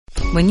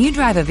When you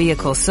drive a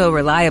vehicle so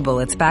reliable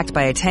it's backed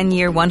by a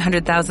 10-year,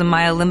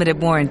 100,000-mile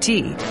limited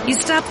warranty, you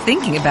stop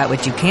thinking about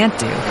what you can't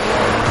do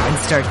and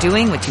start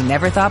doing what you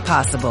never thought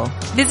possible.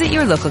 Visit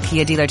your local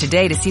Kia dealer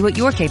today to see what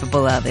you're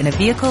capable of in a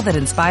vehicle that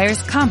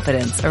inspires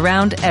confidence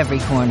around every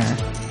corner.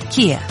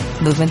 Kia,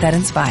 movement that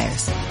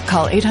inspires.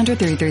 Call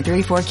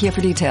 800-3334-KIA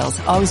for details.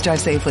 Always drive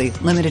safely.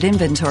 Limited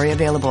inventory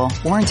available.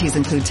 Warranties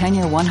include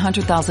 10-year,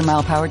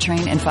 100,000-mile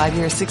powertrain and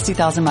 5-year,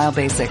 60,000-mile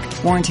basic.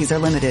 Warranties are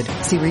limited.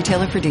 See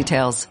retailer for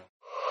details.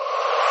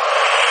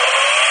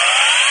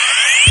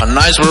 A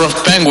Nice World of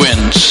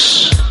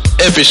Penguins,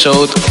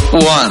 Episode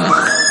 1. Oh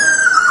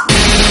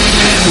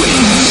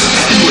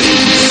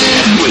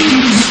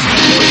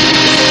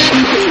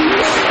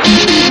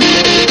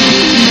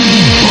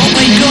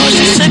my gosh,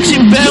 a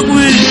sexy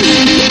penguin!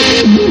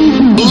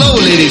 Hello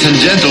ladies and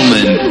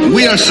gentlemen,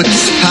 we are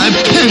Sexy Time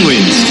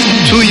Penguins,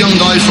 two young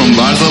guys from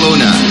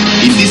Barcelona.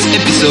 In this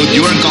episode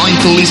you are going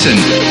to listen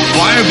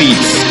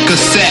firebeats,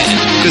 cassette,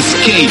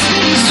 cascade,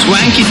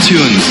 swanky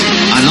tunes,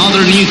 and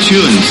other new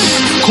tunes,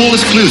 cool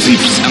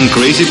exclusives and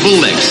crazy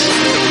bootlegs.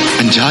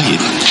 Enjoy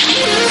it.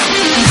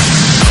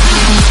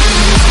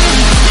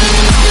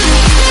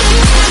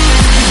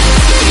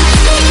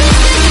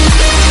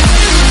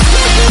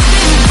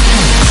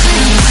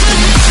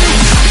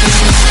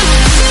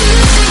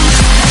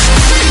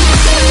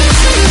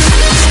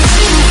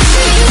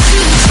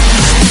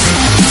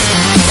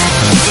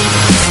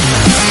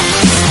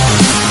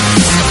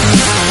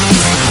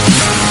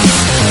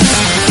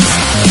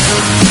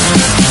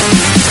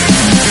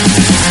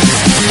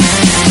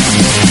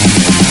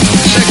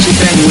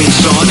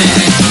 Penguins on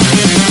it.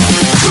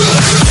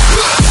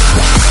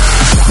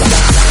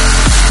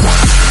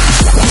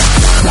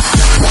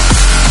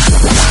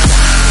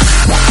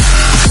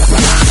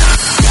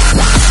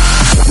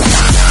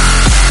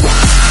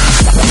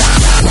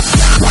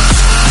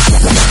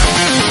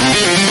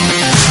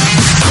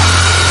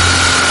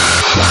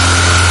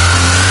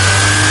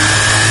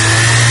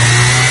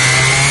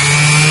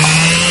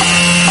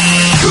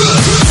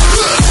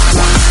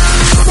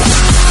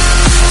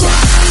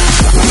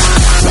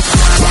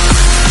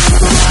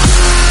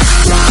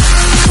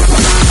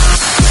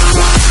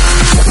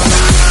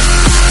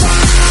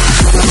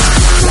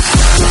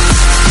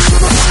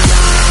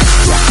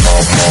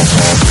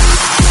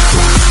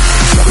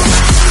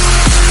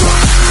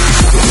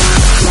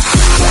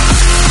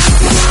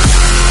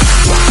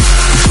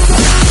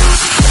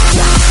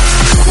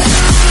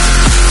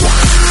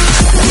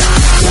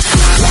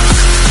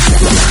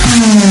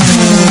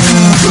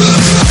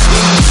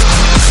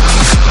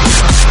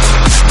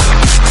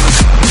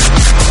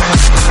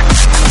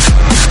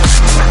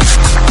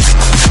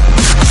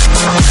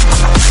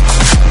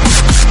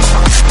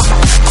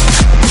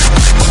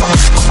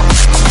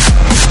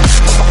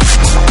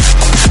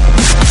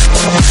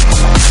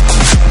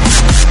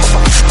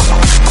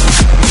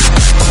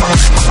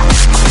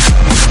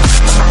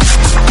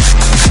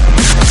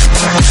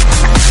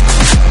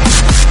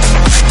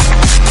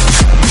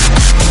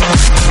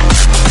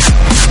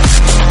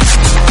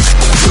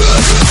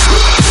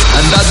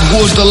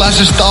 Was the last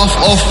stuff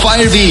of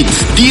Firebeats,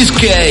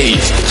 DK.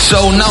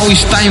 So now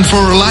it's time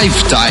for a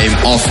lifetime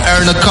of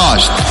Erna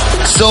Kost.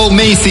 So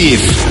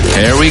massive.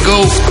 Here we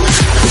go.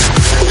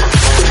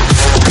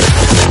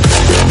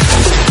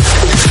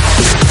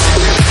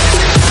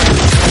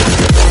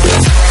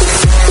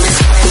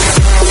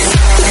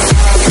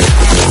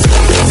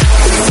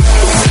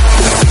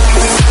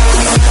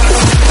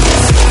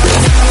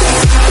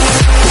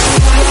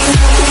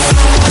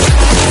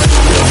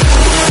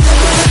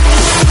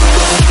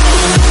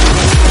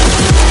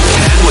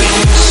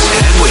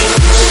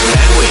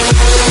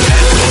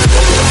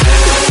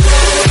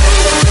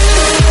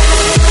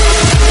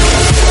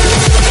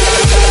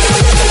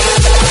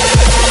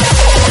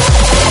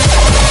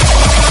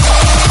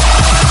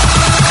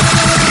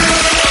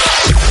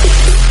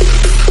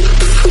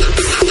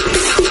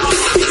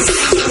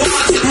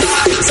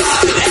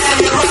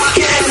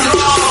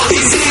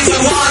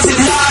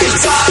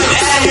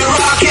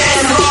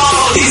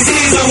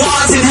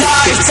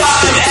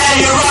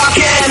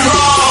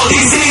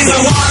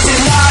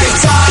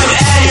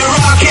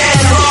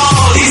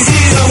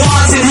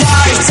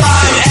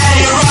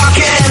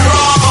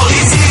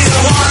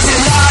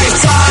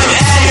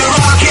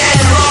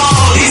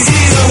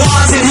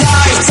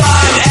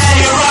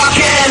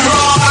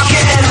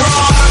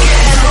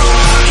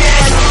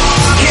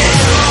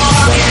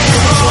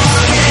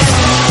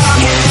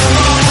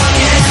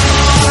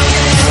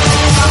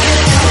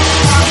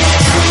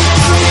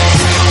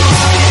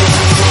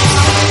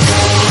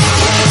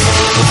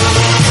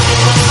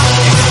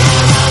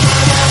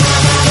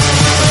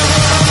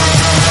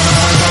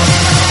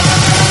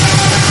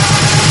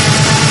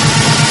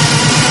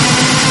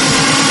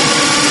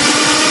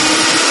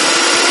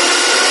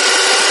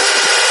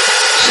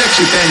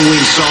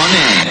 Penguins on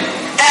it.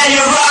 And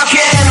you're rock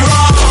and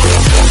roll.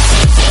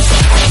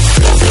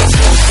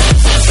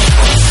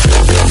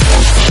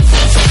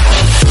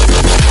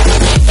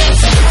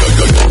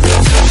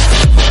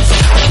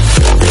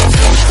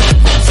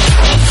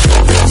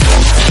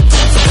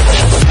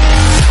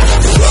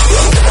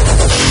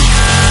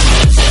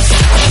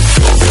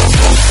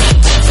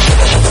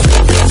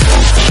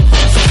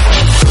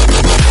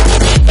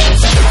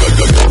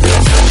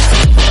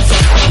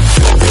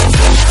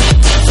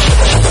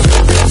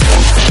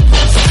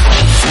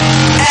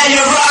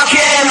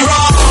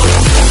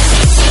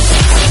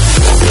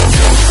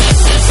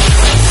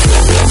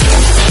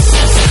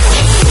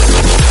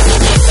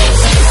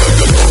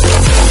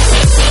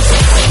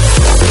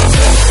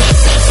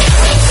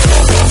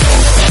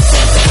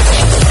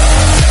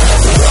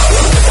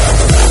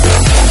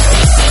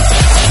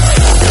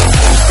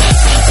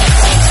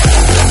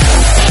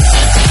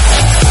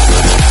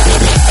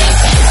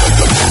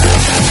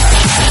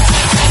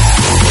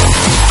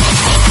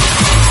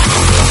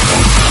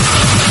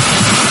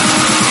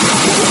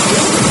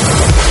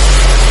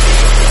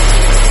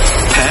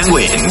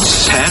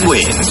 Penguins,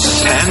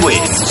 penguins,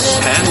 penguins,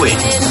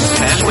 penguins,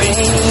 penguins,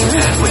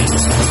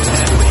 penguins,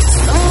 penguins.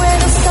 Somewhere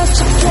there's such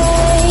a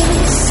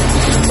place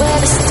where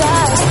the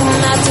stars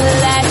come out to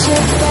light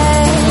your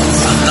face.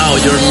 And now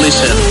you're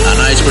listening an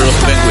iceberg of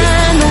penguins.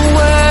 And the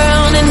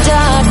world in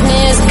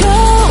darkness go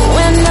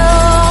where no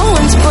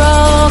one's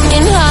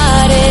broken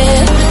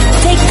hearted.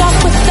 Take off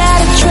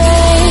without a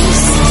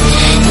trace.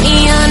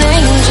 Neon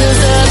angels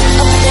up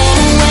and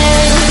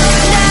away.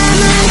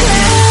 Diamond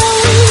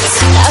clouds,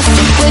 I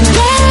think we're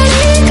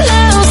getting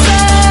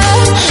closer.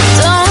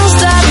 Don't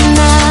stop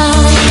now.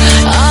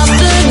 Off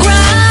the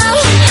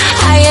ground,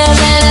 higher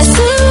than a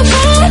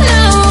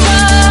supernova.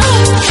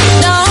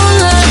 Don't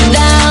look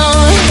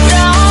down,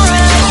 don't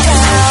look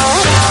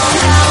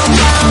down.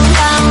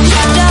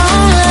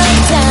 Don't look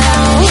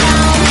down.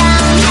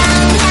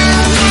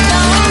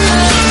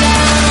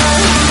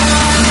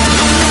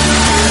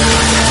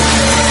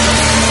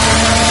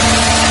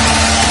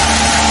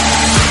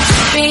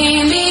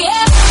 Beam me up. Beam me up. Beam me up. Beam me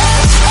up.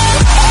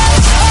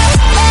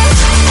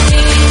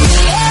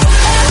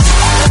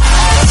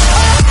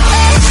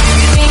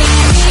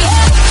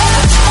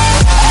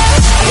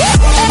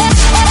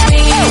 Diamond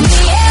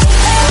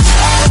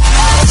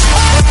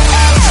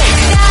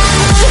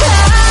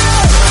clouds,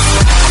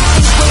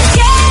 we're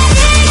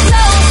getting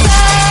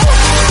closer.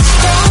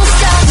 Don't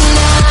stop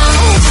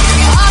now.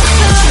 Off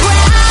the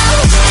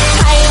ground,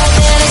 higher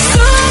than a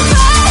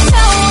supernova.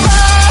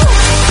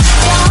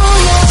 Don't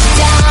look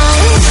down.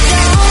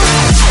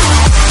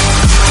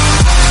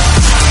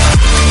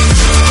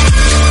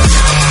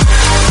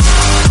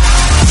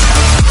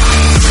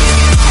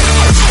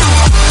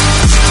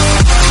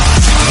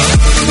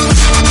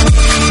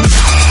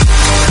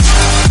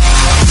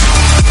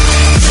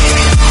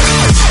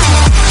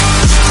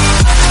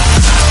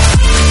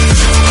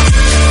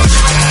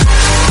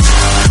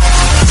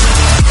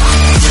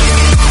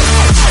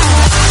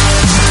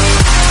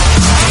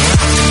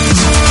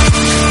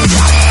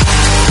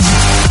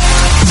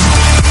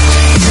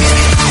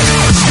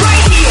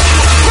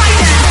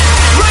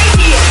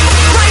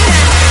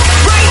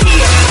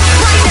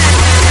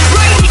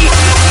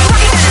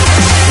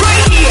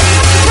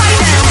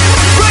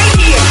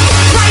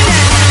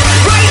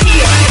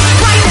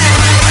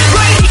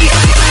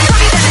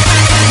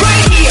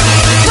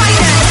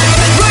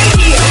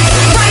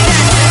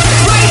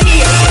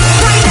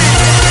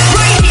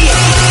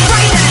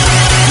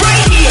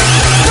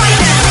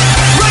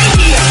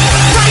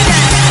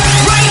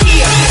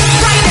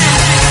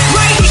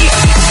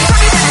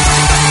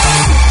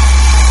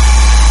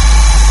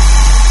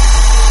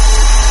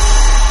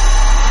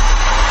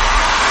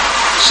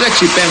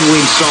 Sexy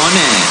penguins on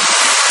it.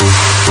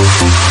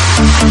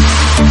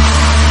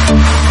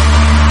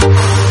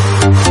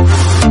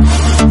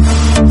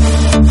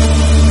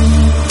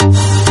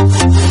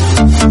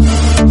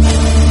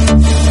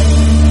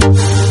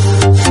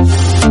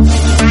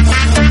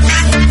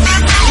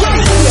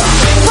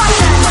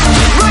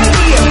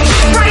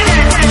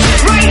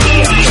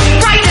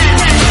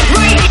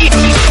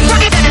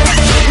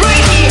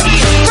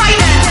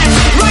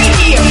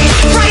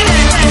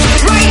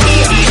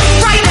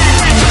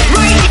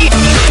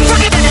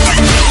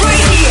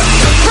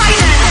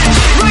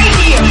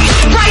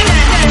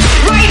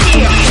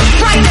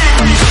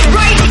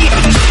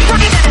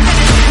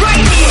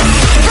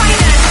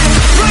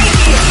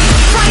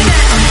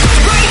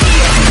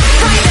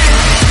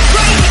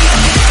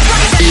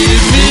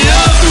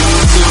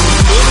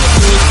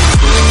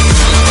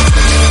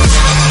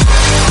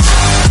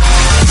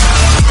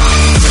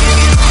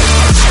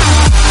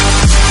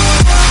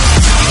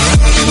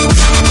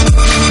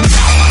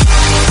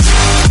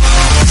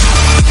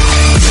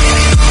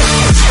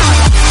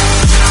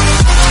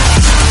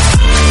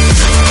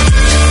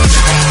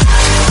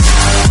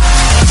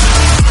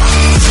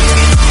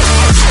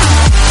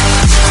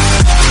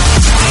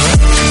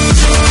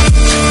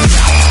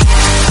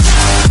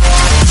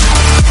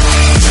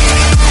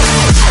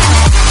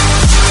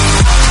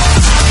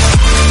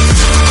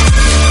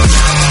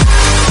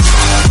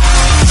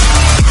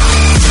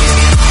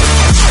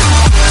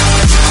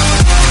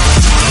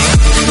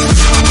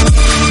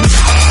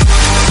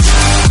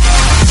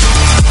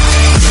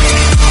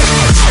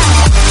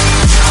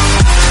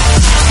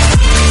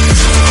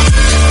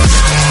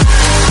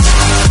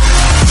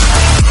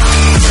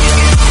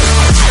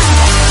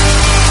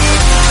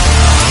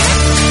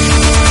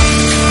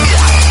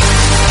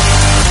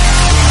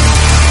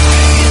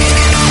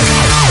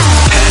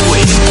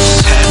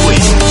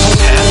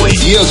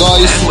 Yeah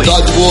guys,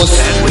 that was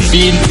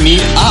Beam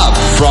Me Up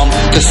from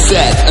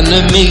Cassette, an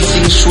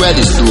amazing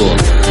Swedish duo.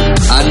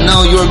 And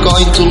now you're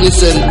going to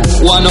listen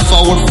one of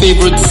our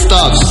favorite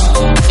stuffs,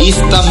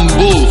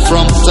 Istanbul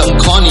from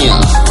Tankonia.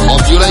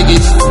 Hope you like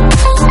it.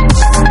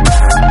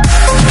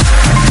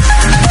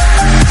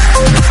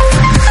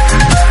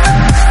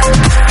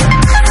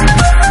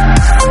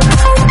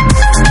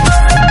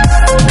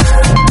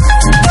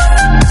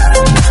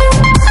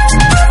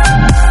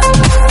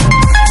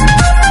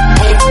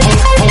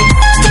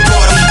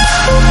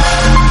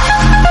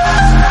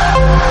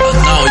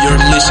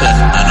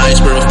 An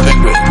iceberg of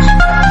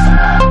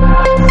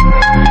penguins.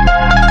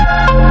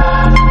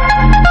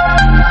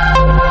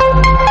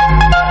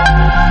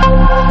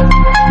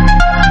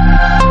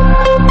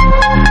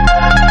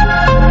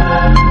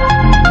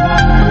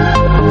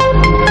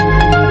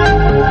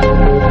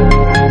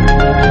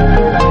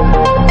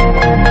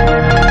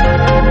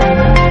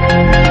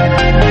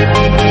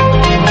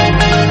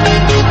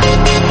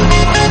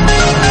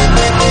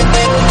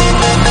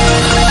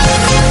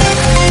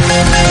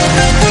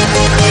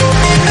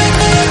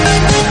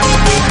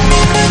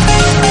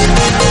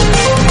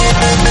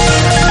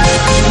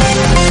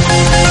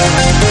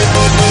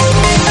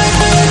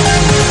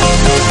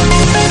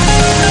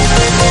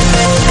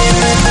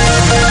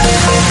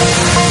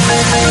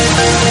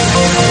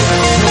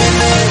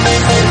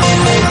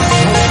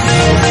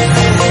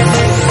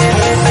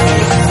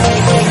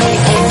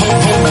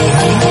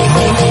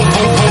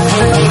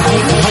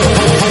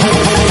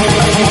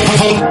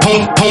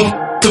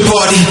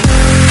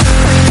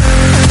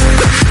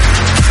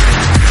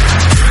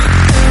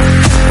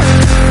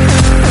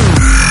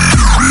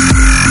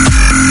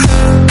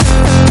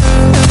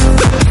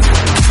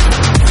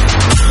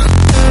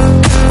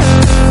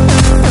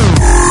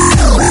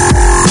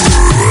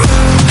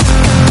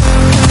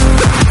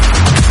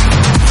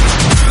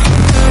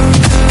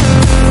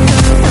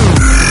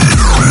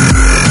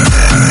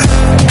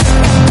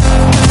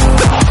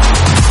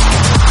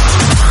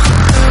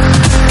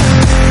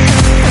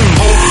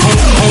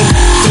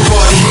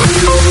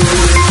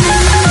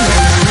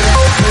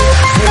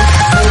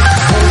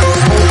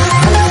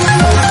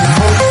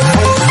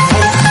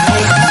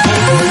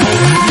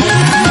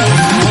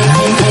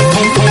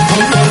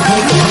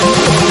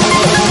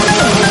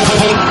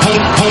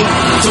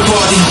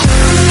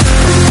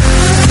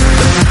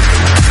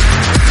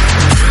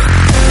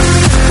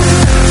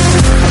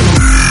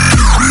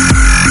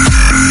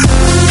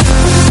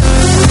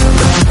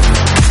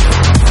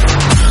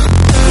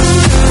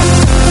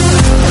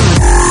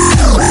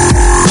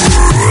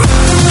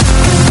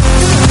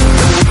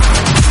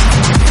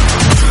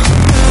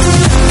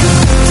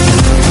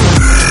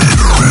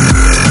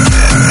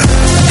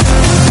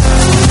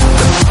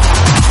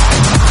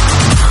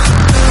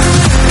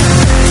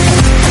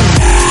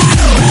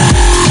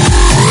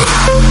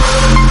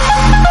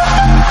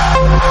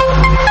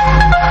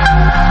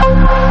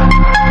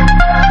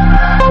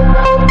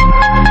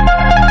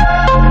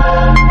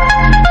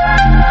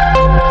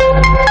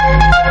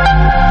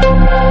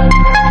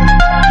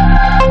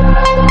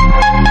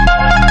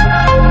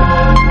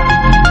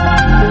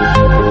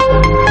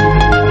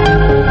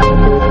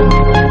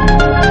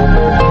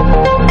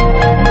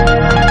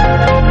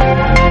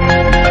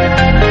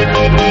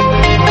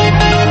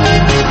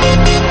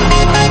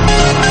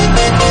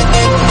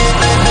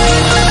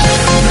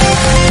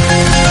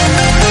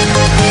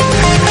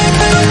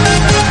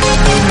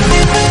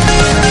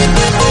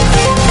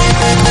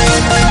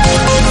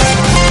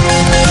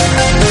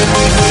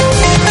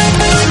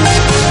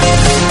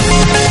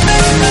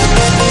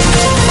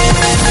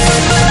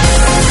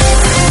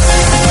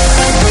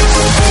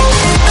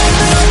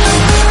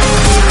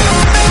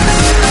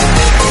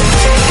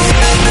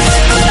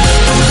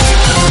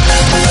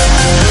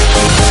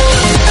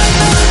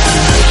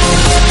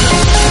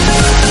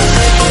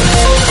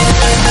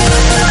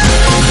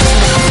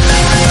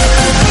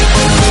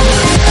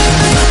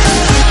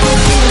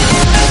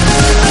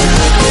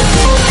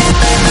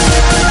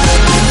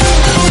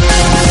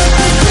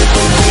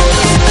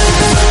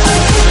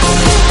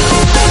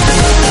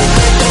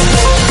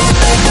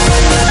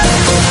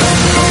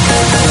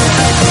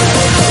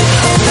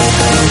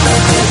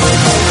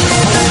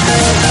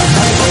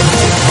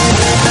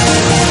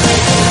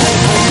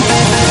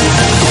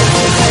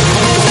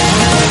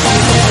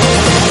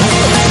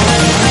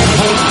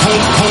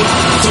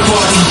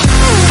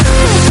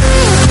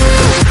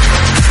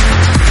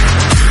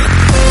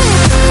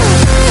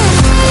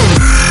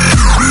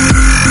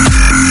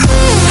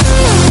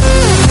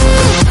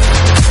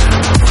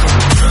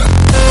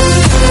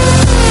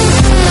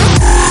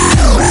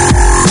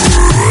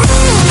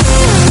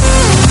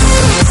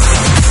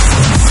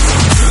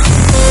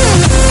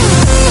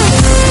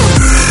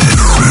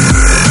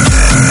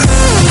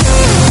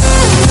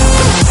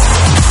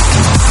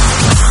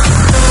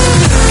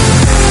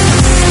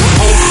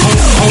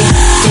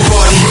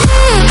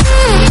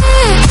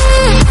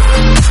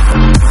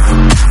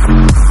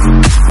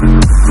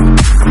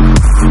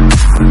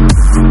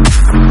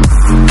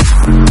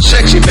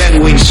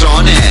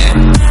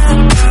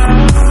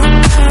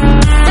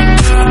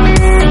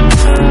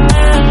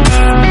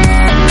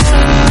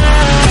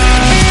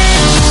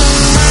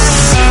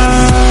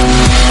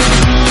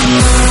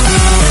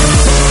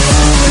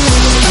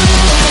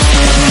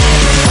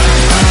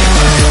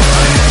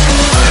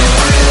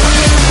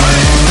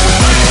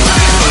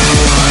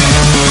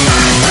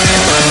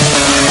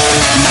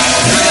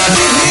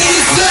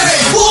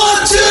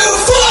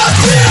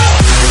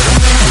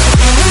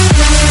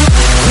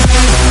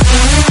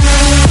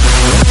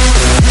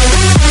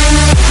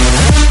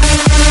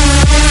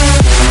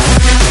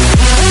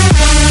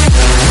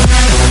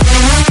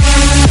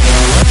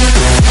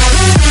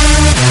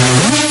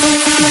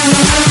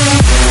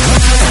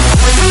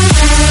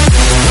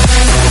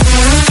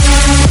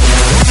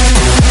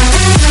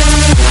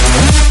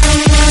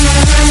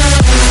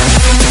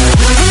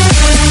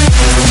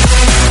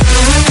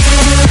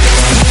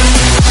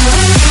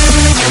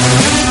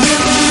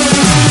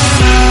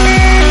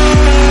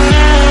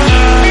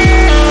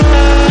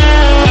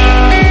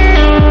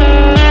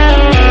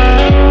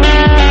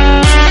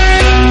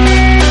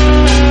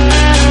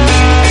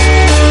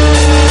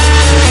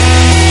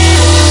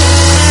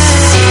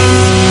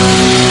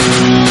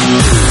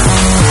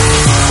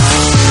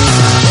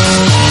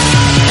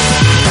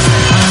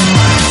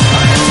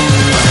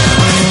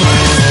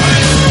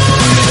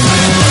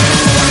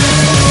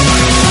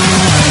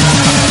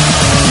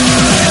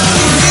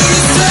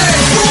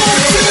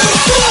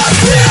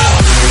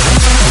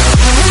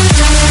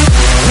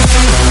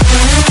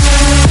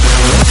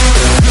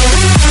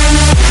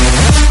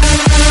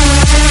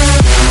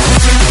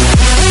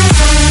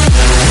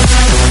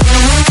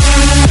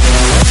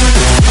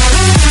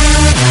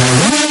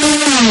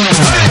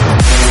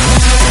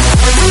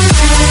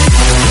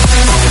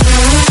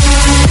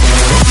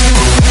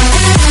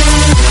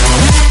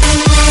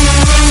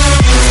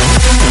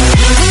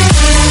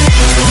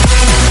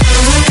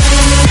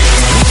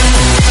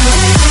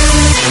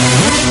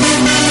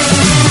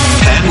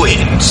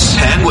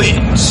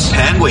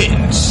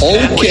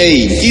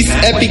 Okay, this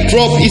epic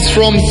drop is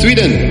from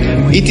Sweden.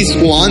 It is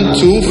 1,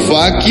 2,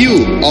 Fuck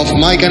You of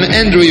Mike and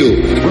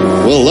Andrew.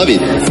 We'll love it.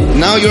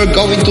 Now you're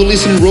going to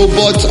listen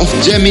Robots of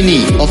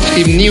Gemini of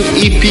his new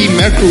EP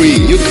Mercury.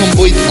 You can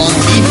buy it on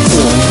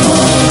Info.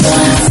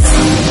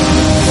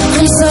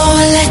 I'm so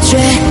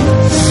electric.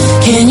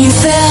 Can you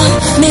feel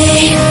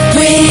me?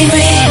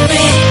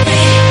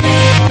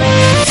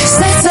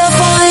 Sets up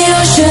on the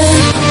ocean.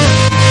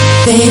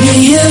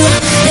 Baby, you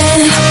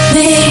and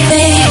me.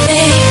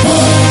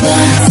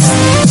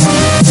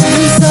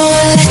 I'm so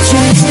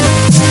electric.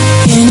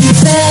 Can you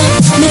feel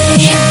me?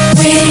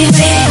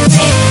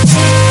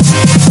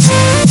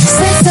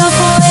 Sets up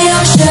on the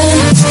ocean.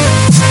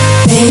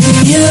 Baby,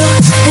 you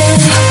and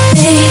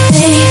me.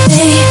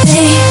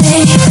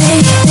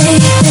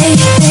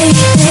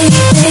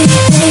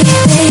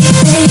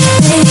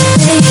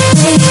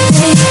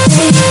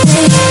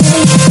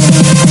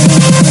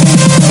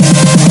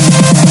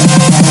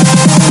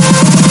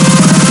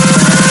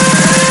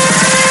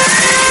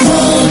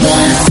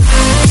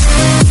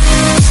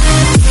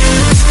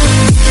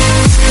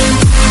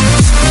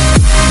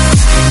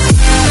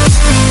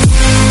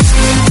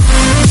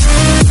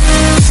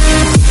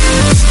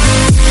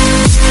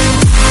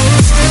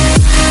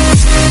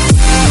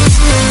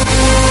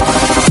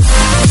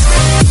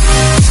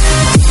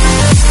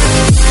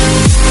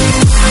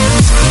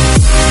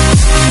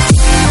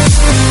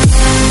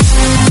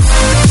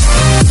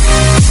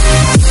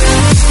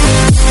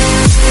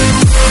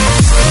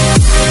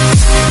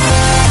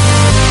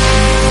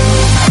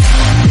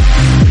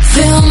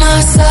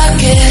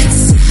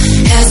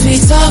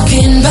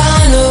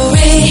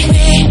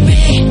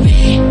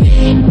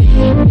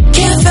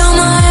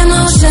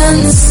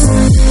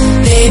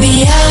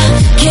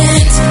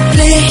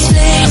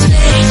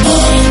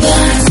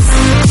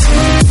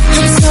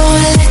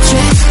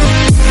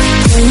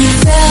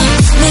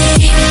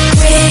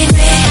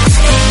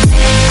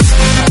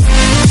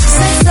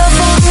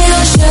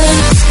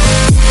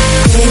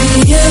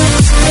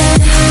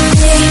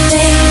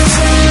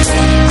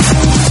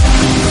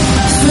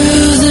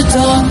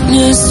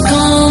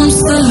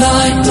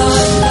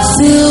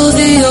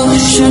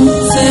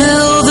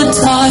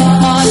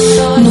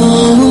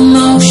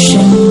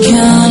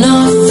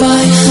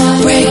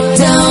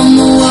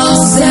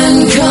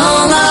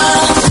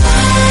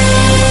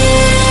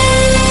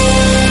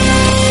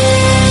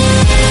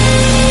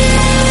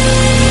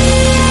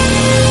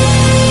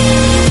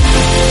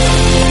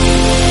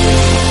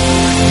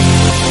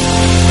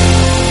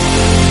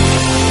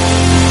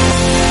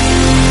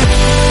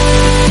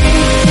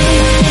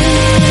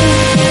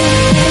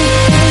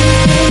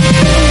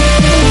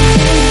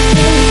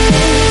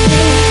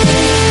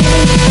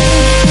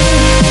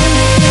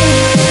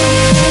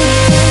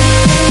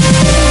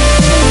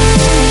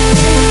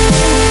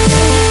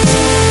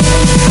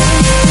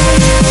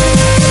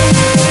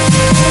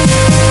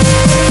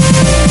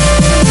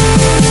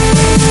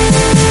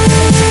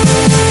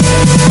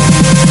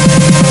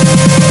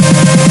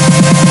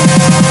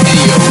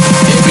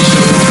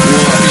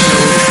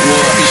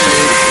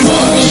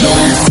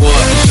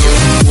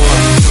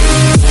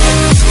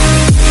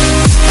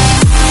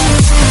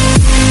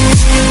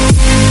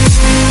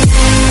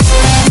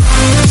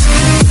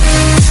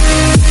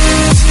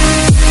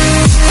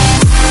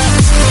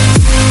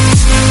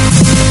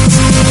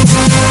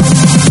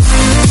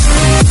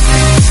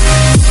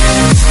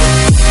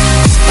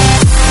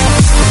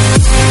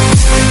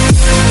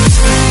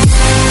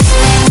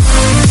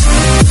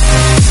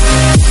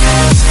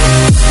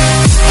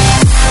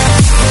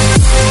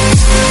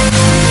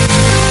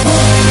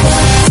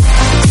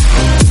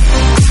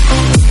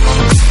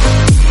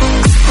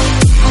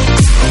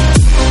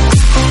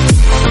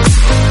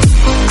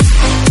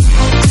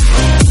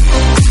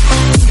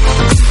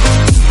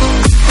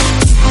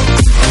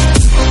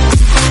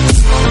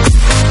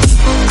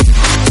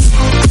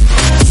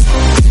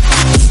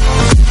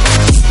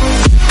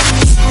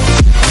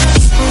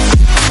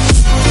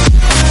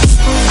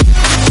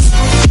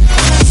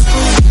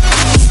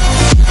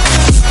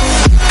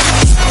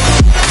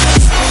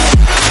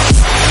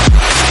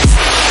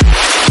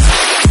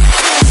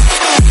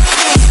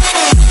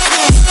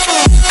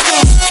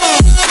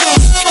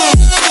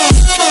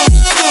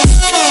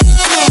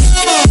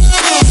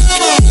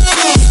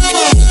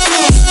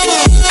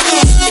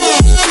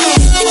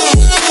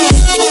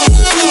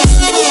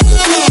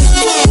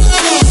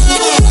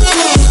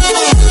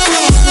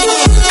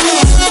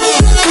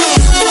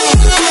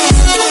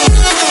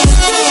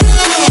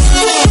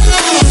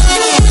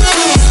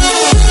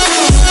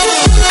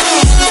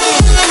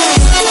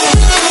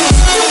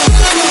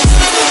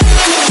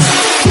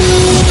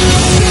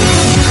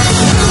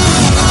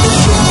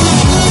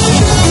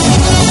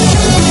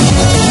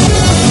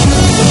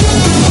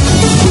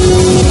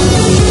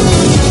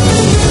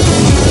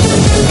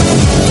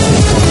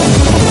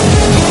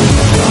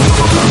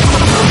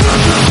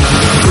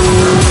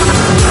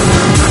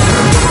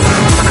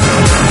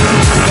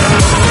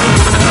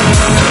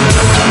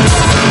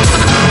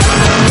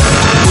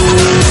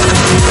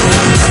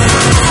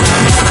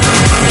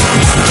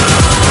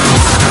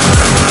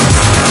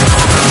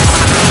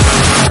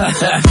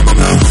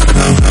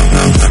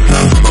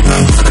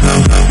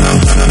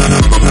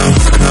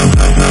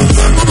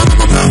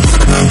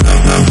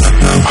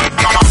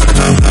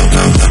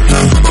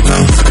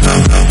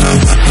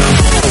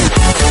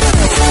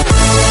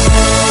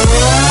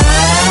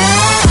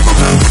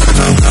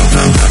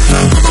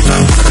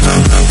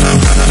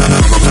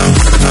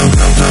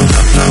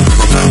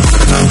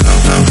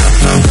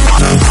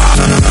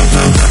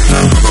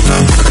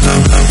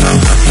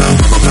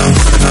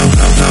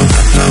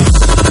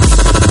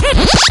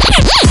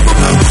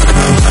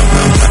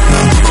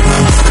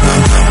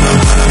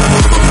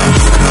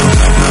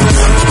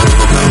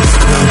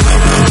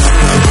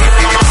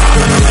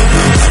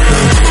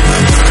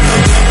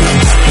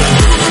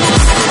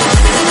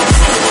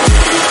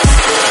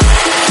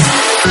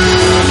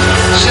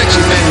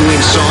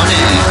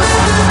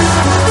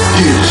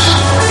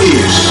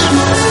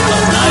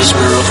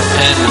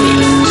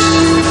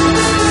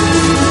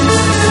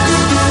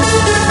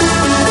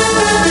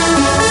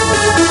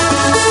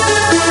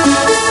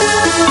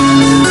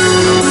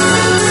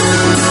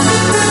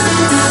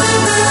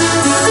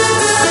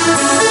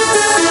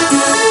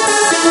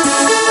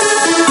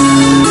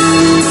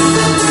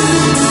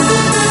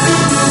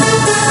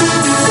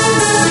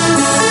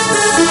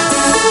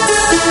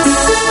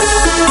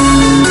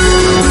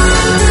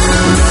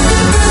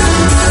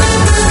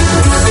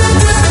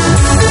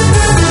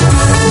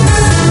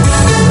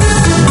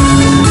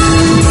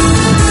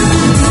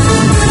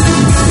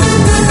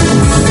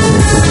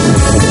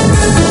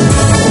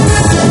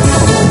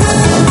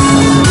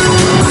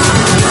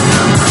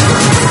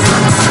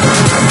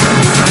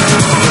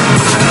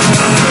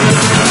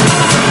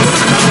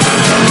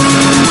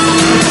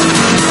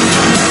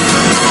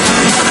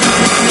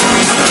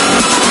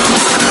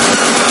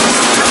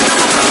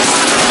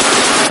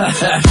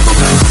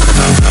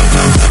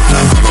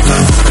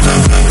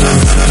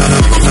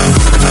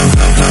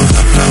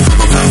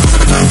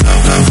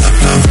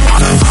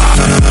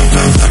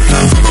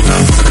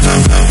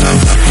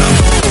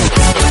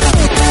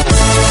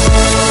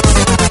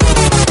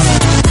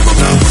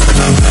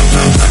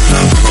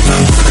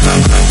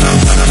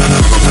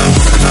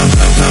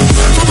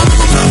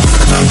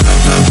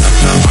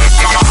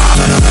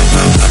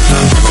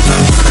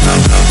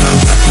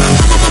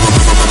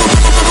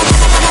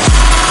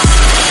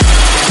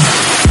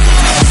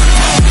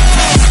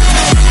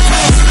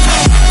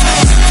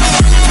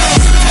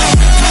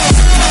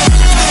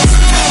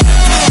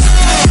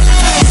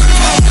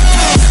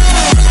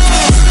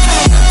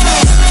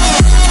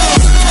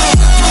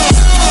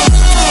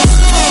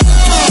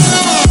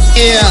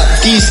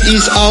 This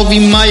is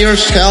Alvin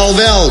Myers Hell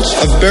Bells,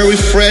 a very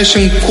fresh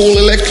and cool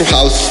electro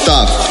house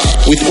stuff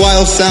with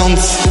wild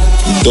sounds.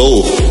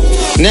 Dope.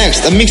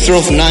 Next, a mixture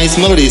of nice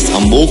melodies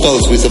and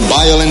vocals with a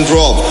violent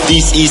drop.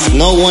 This is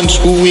No One's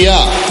Who We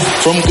Are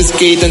from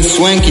Cascade and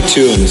Swanky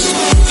Tunes,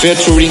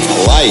 featuring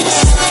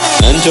Lights.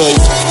 Enjoy.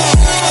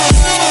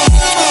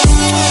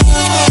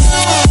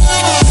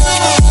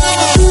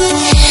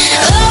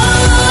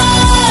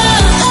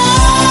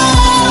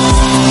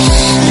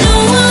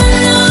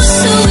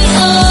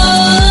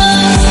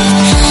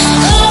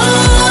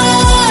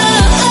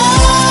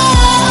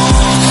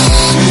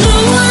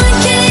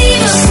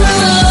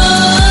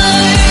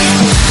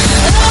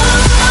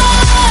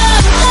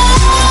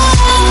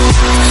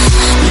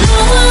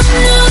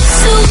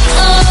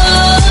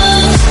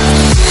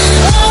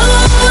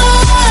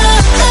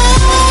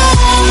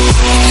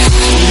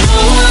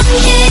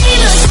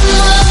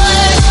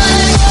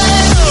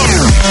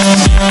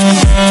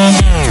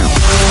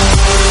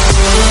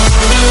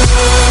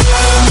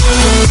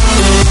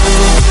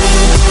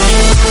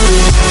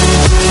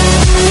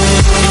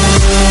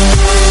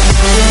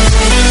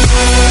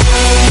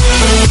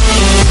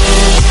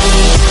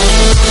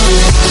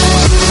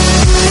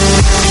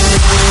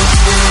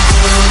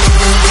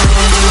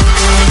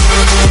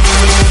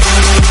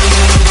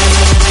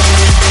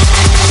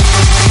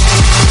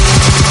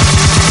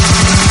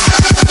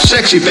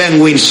 Sexy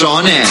Penguins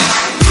on air.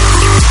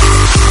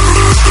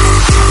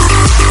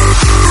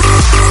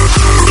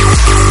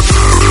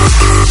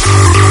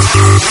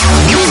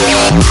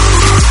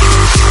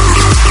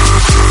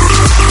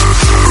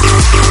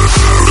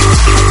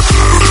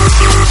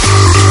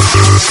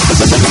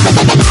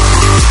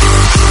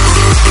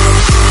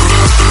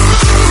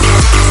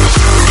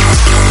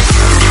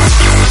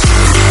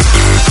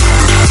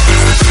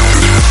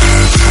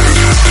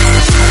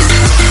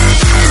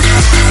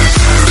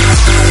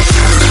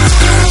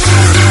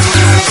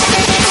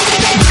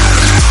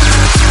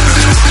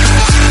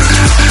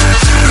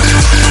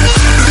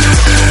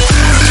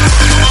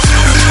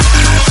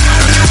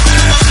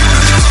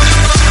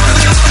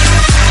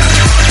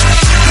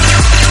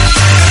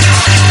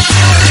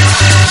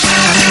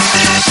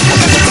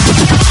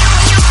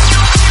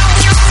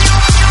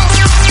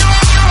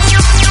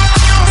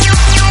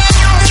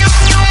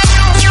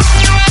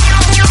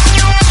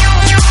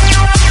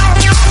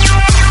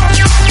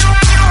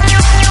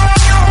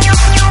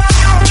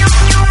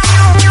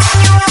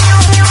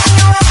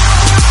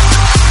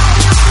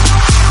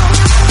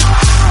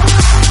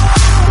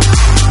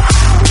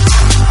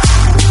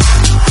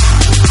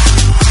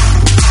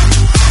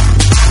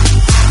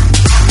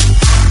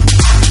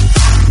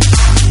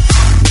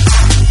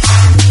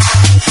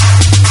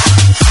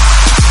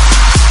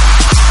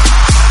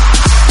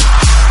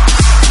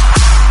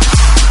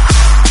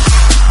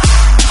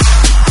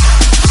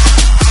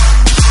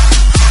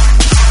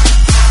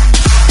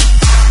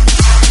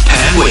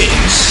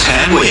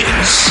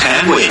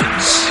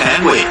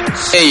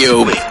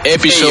 Ayo,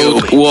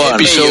 episode 1.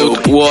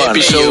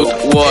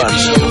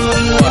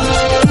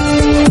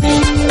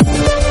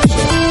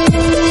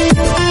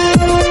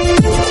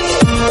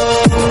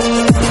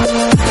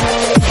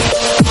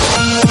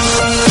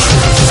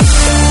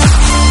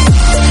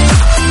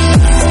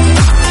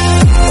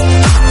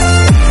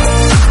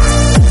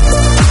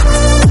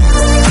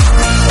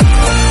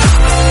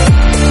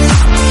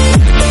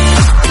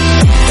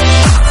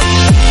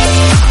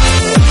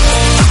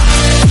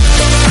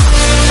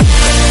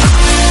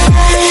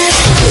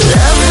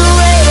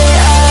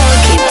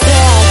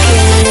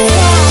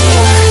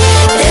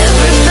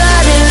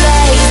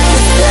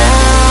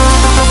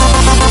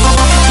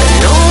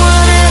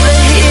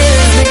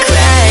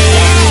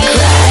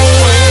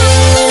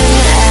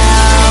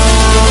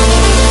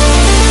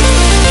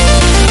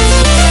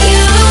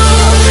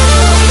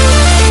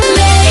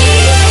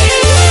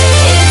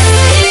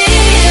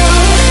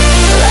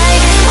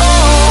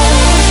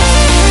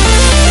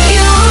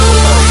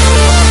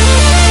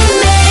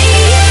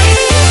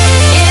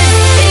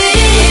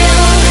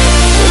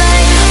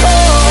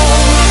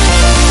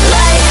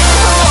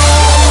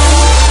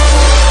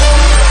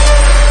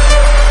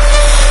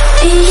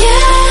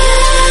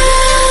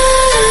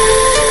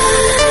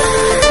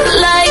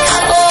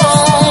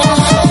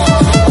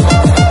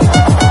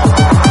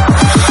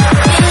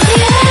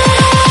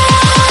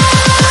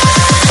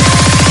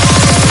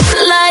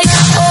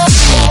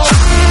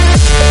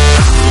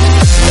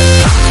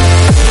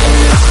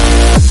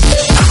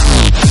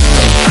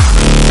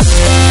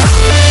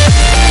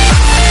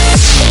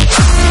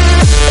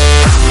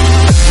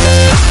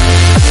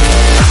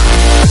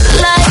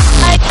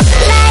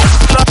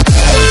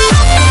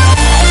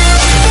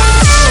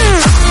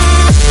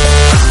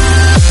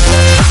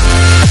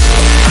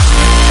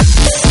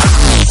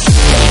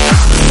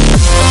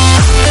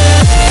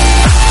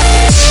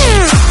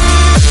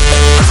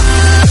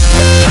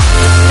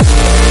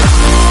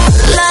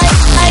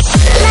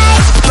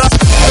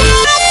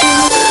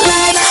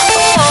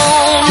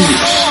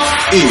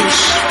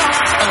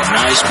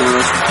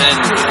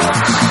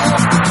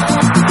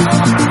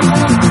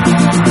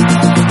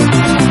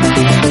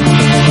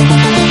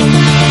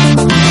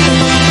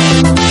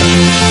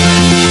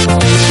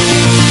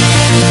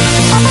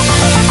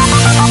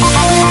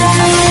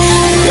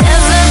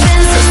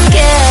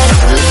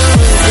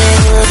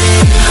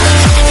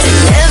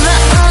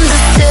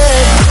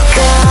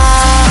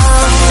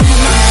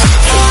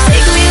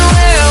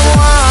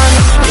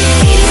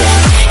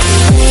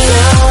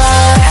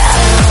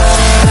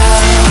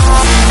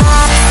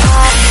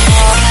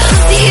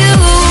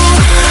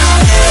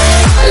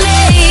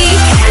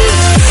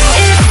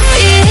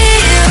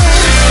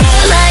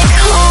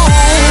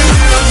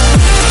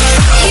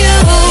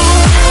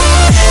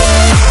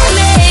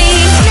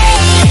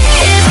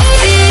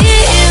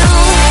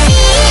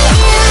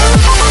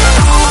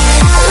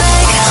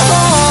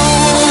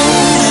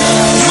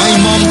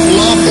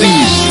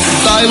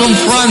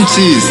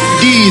 synopsis.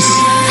 This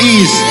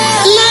is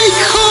Like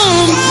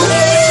Home.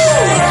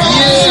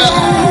 Yeah.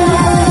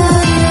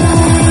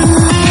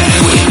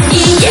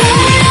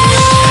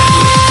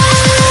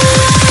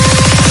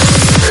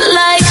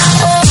 Like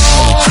home.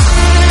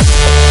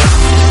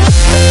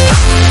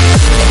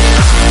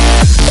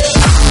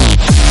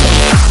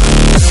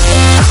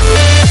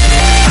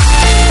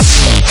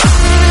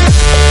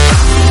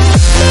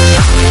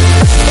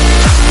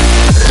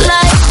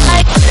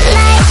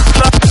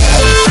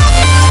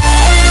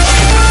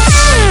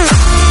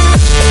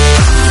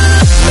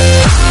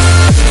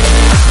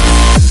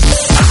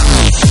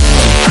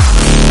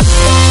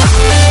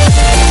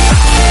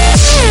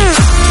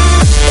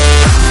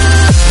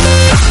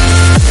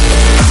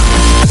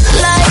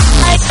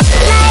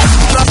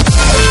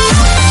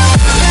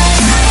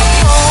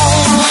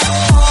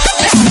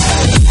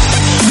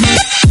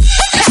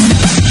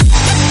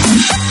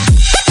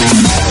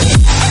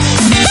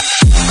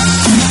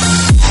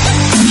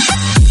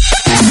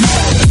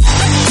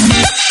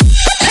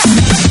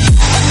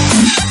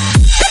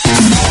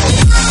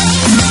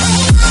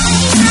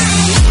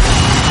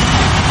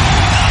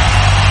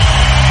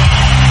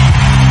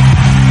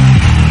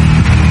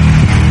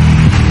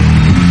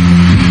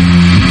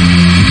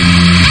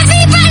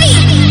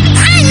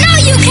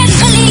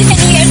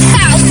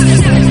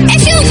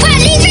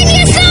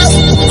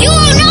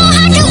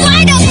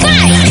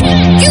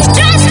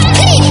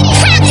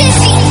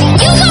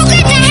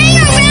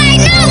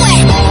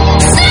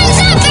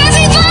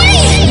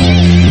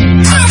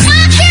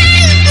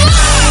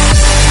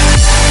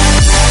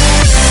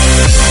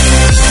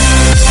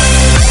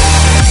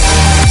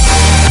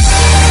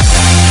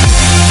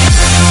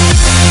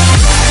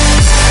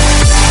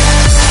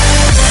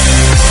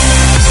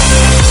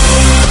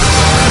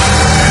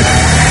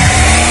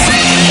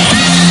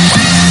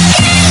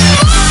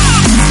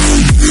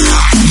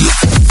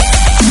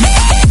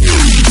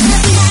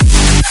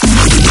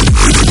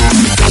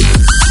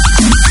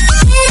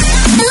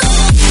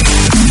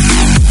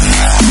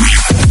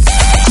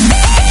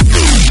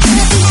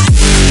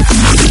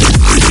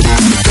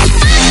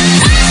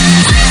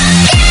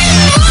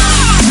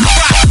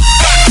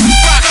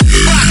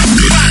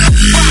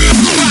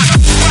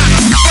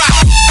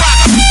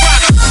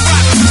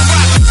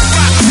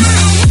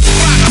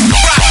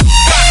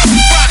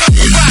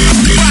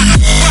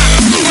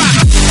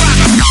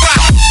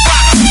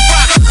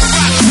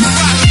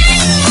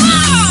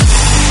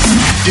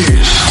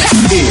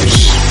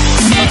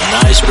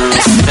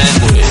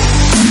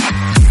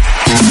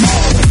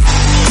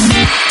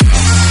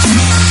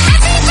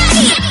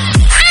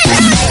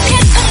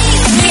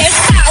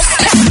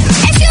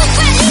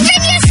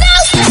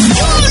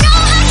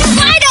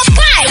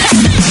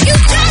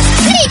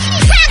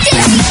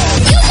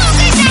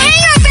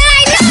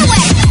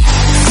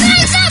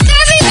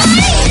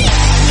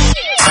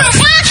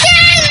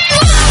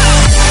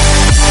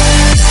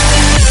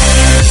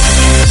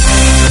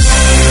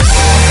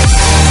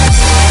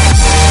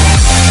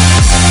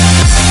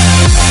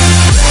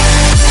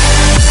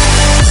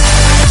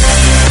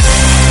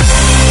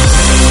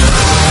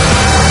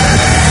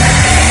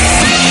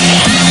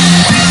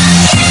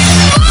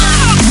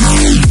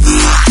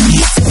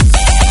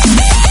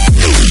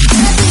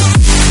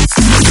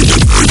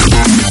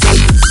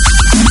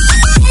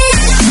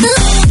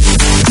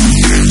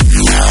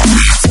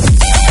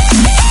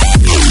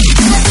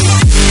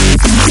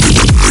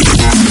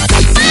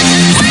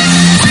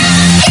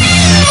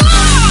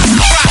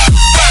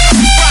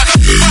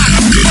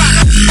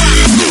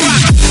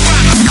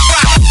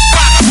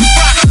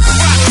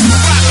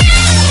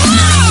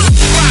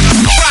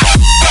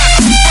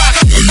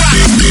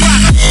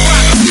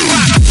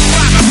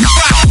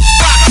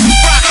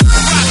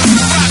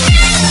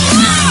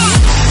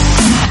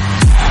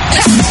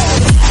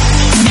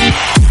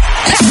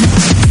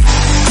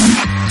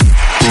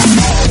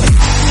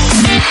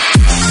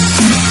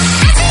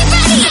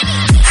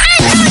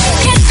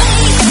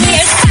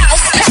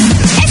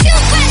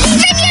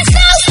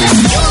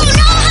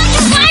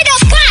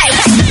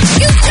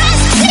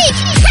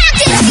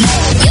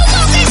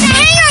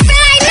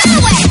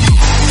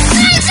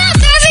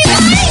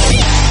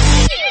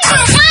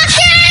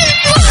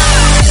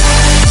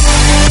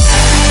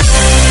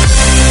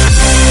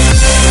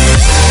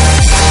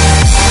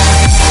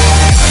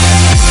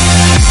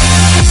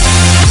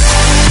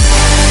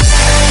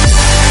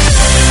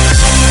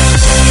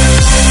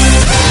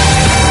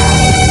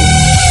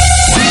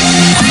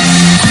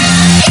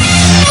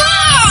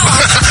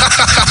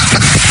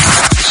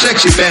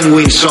 Sexy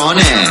Penguins on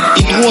air.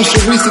 It was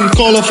a recent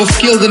call of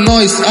Kill the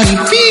Noise and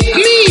Feed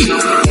Me!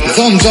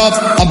 Thumbs up,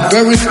 a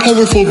very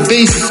powerful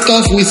bass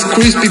stuff with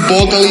crispy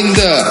vocal in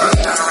there.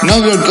 Now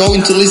we are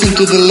going to listen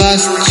to the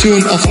last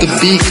tune of the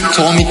big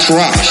Tommy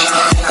Trash.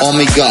 Oh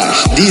my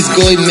gosh, this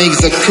guy makes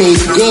the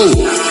crowd go.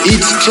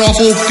 It's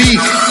Truffle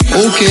Pig.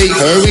 Okay,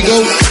 here we go.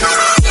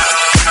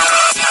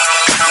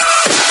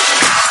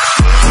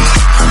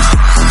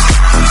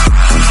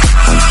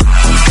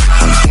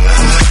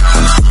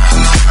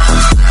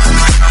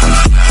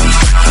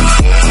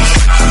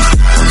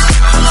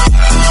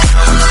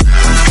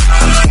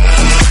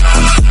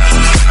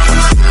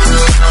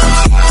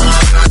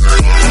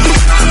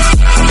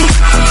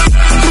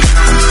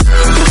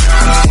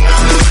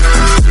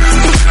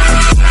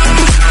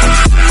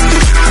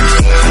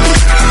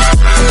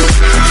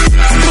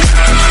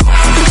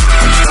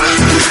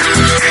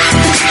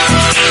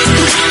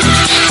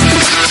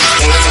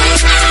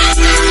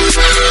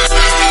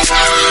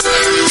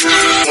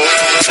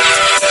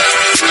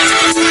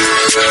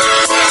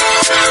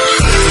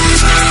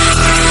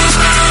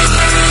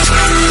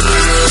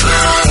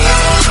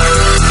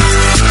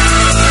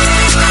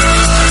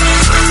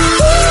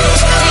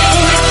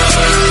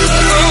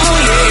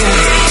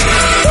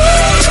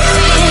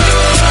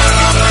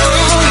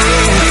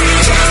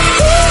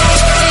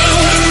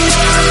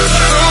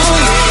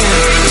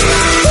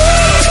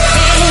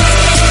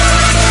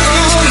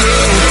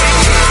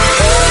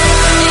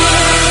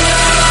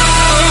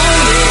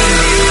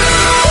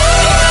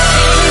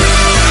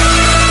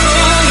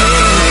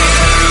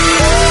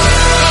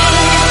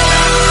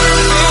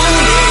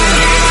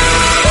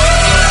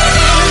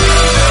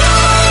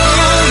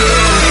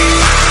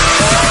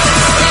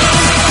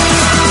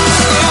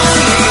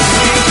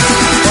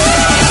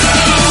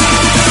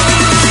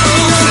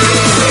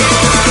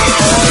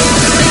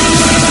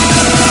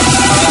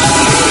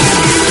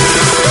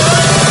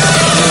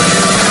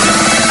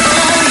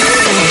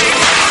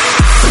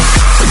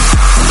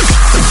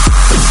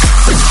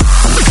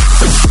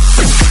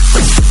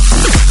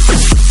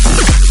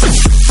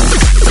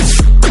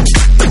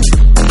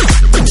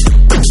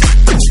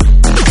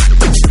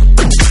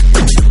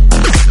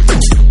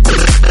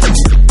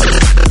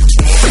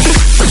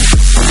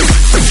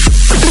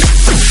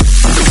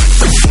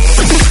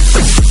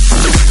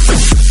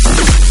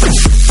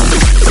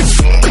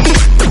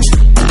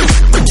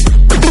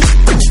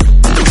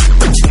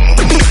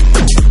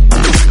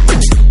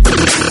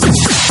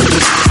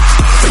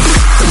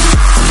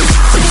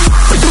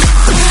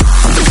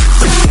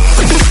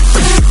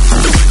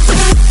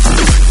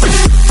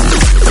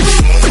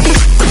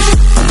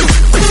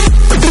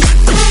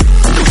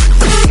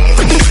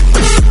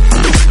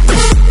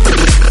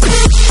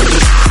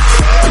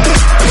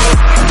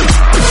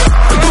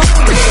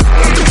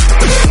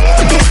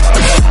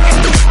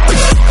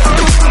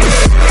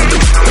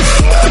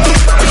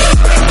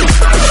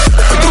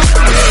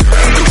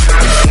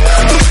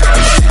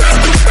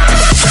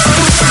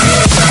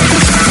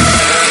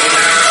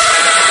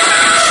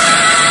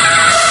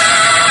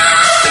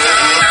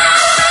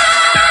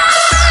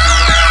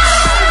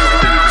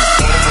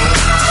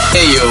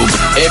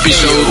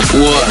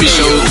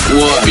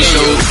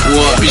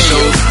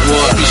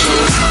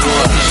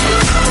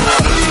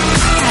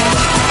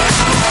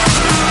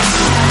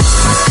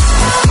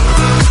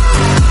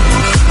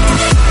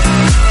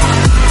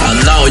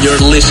 And now you're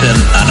listening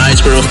to an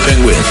iceberg of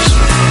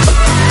penguins.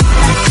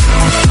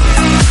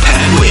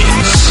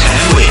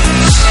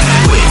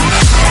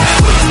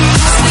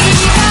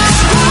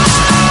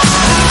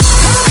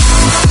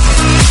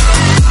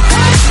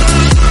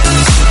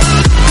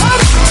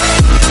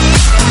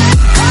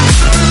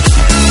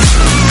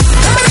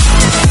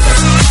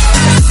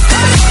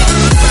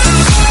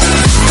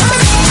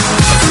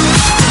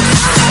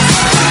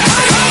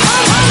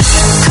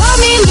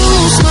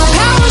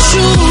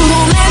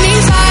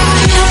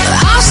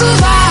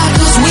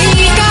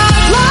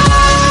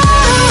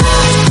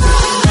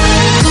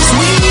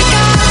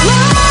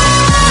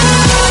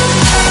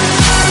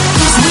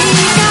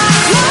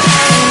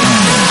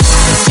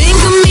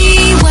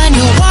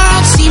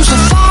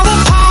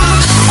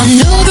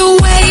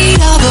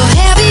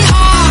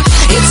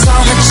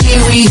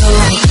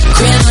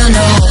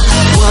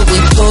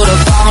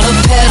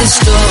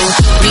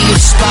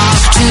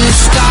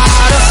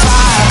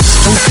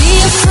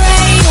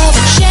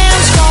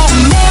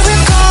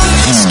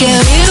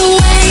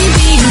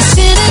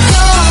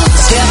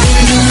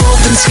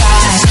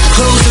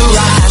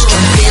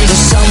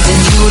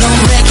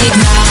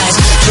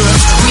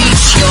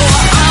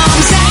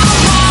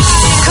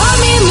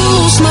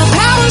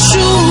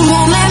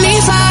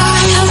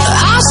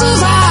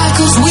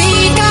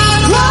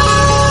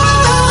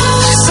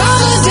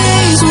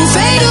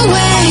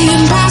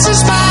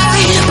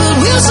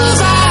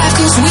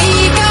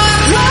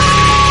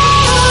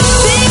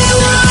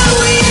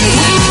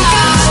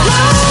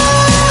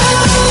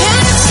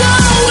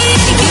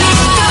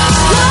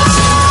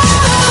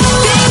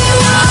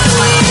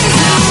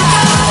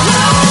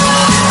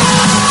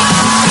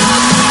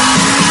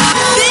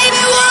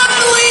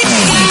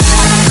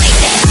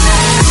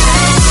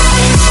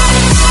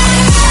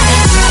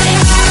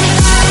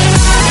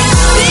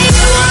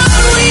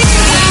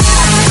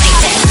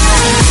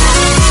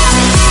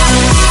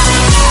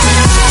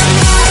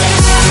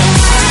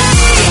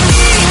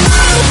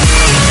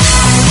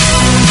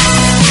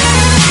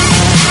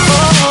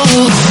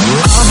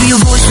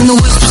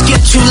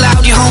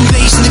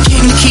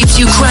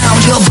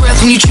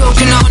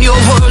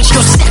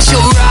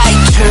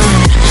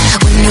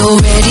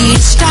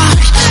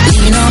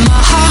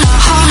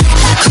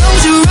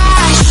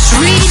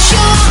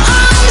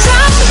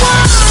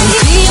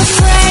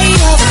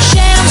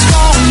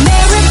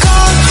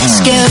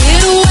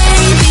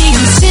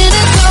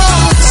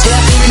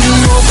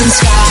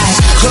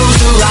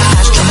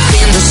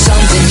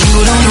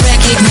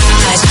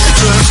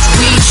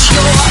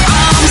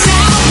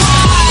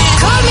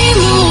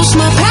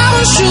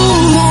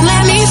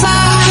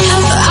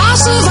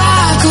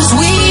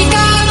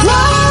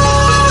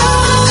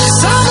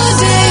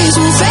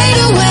 Fade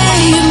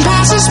away and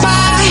pass us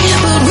by,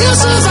 but we'll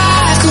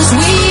survive.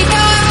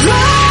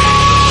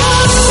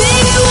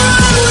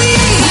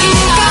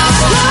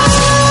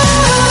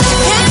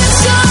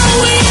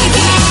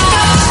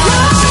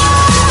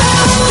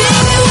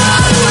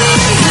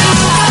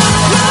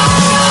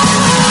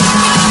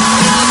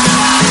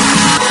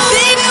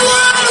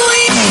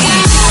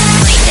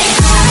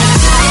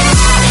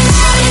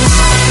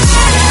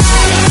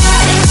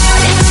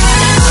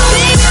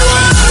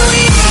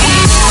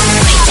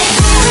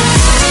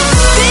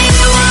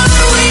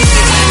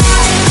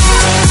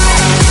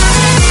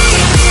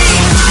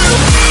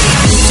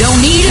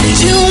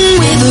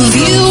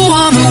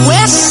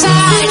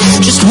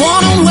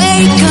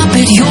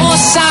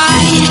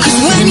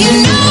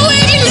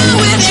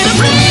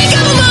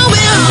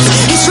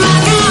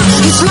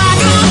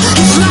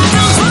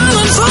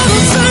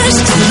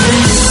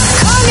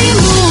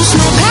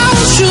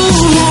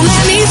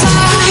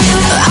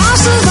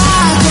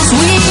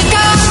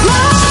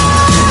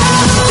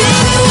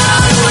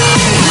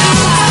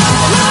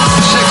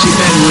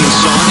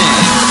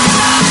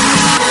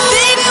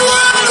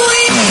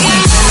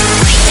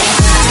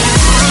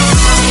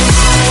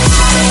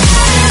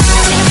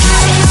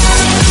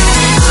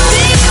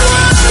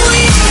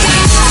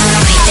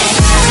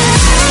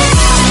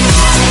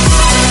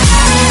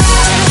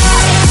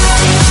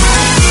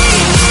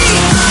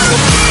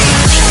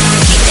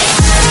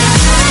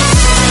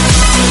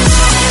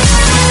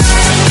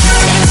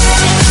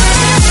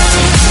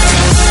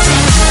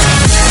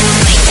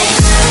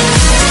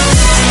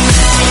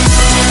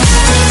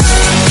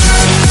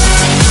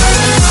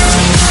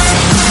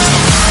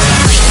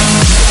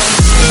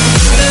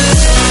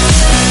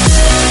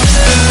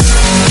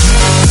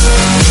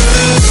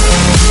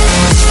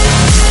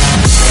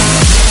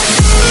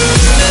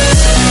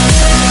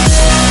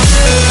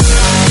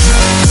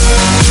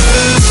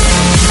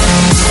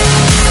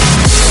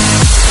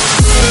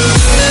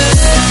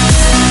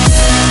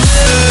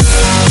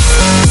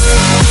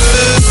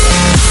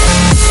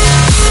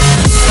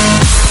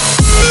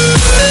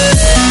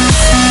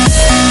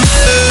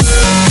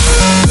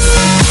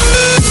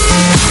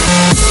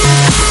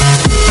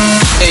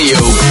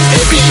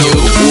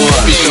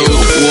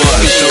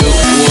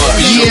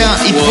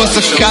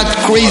 a cat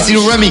crazy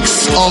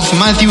remix of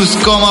Matthew's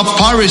Coma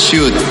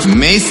Parachute,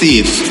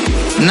 Massive.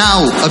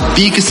 Now a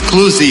big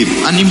exclusive,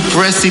 an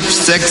impressive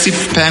Sexy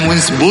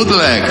Penguins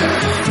bootleg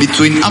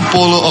between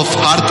Apollo of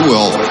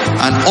Hartwell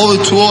and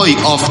Olutoy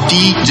of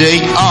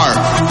TJR.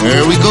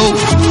 Here we go.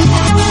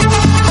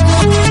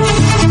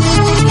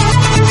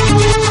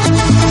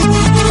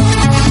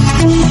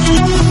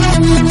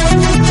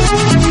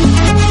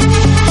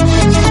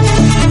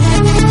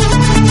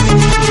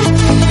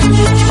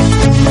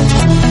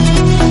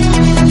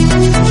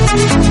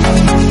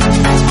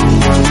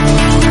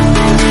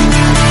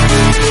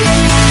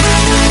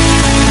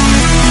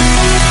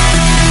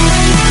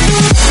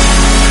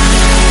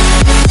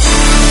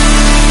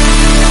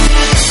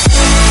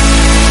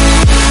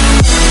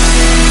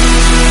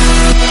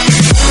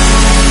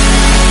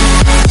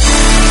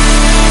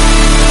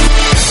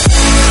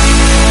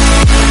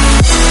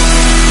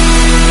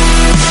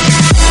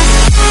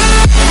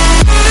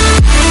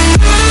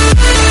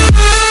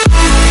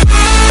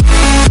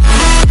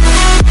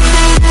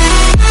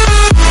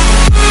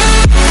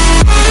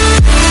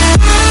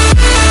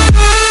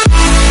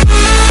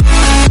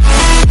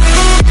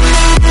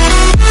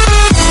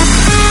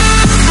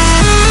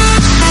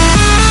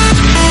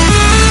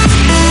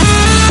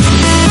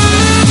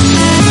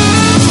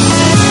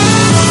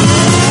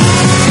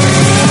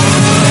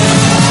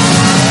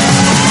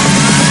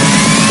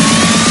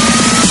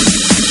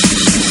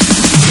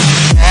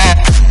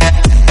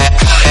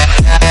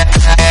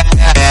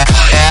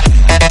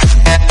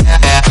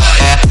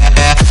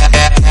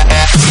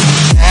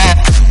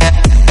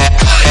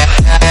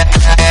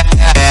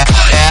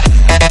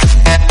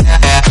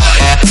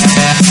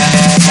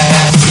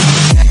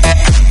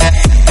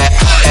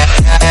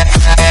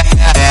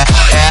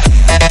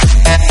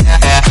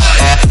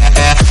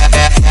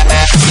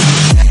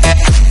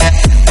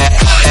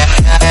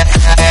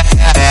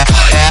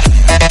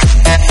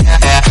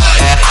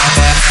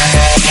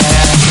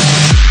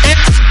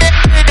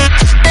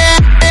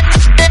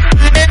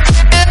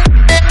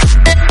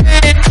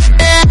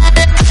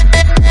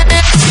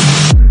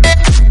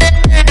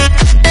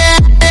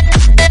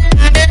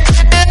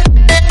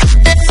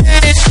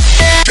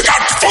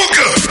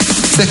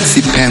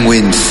 Sexy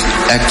Penguins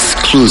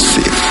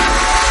exclusive.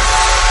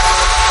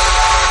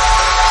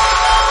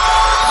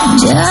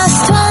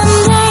 Just one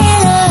day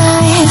in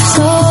life,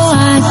 so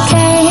I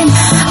can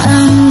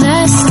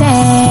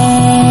understand.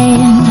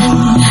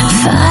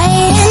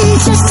 Fighting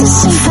just to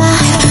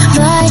survive,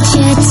 but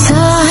you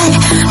taught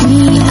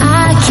me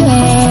I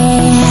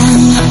can.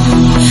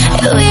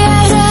 We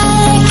are the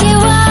lucky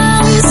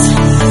ones.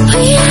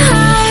 We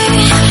are.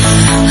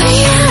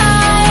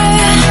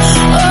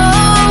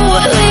 Oh,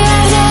 we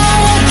are the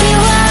lucky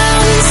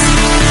ones.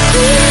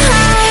 We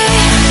are.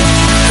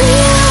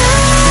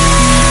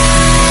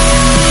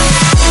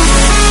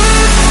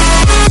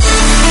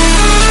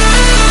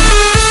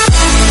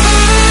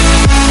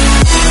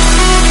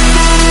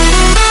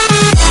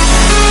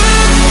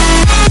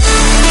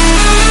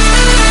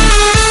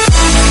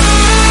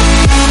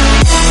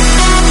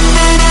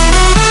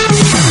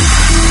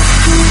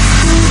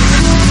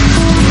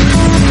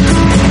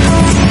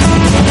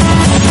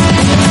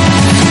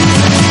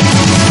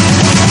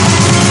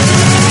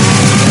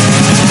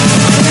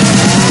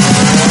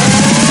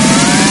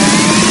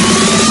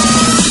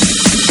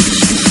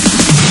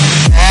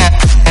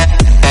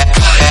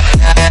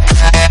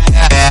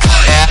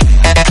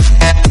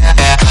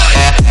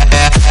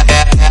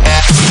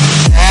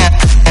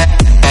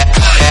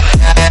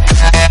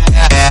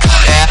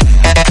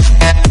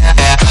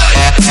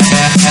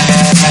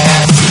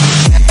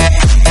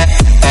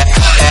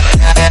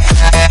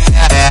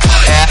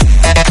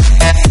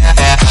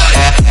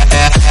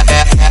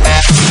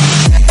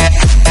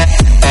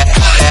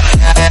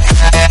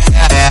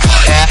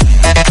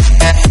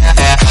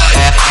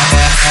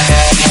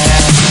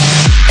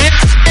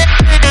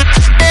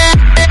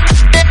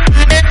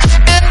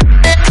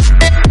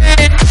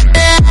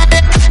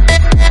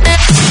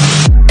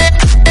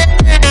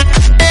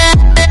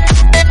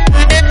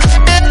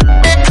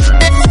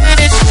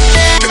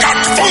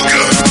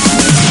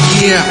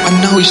 And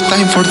now it's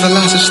time for the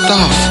last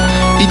stuff.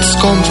 It's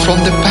come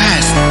from the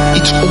past.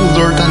 It's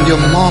older than your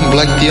mom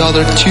like the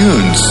other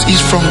tunes.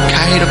 It's from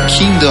Cairo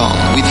Kingdom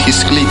with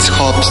his glitz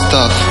hop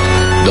stuff.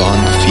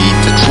 Don't feed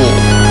the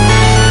troll.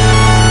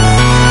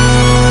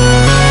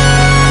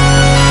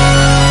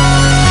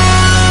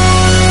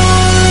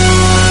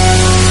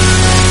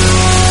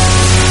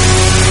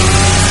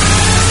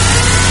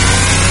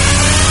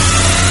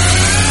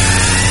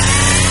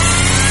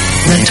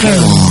 The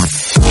Troll.